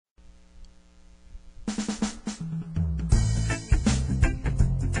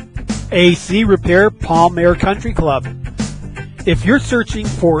AC Repair Palm-Aire Country Club. If you're searching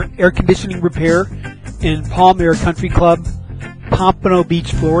for air conditioning repair in Palm-Aire Country Club, Pompano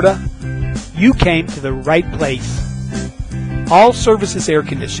Beach, Florida, you came to the right place. All Services Air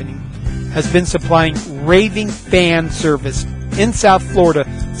Conditioning has been supplying Raving Fan Service in South Florida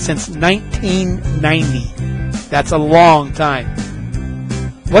since 1990. That's a long time.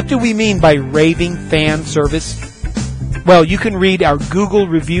 What do we mean by Raving Fan Service? Well, you can read our Google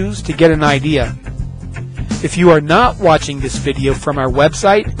reviews to get an idea. If you are not watching this video from our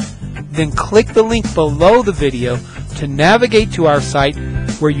website, then click the link below the video to navigate to our site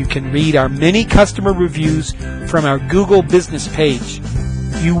where you can read our many customer reviews from our Google business page.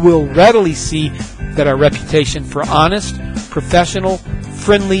 You will readily see that our reputation for honest, professional,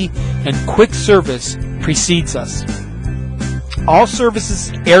 friendly, and quick service precedes us. All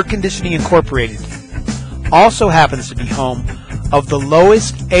Services Air Conditioning Incorporated also happens to be home of the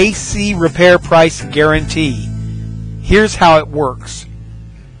lowest AC repair price guarantee. Here's how it works.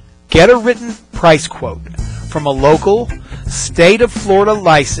 Get a written price quote from a local, state of Florida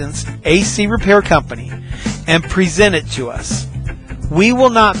licensed AC repair company and present it to us. We will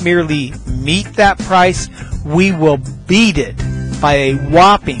not merely meet that price, we will beat it by a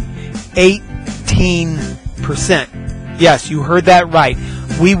whopping 18%. Yes, you heard that right.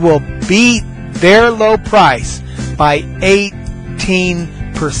 We will beat their low price by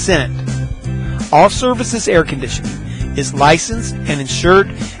 18%. All Services Air Conditioning is licensed and insured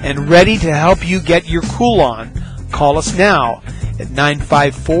and ready to help you get your cool on. Call us now at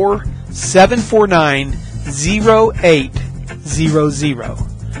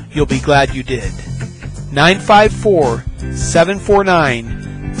 954-749-0800. You'll be glad you did.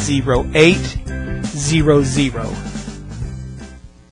 954-749-0800.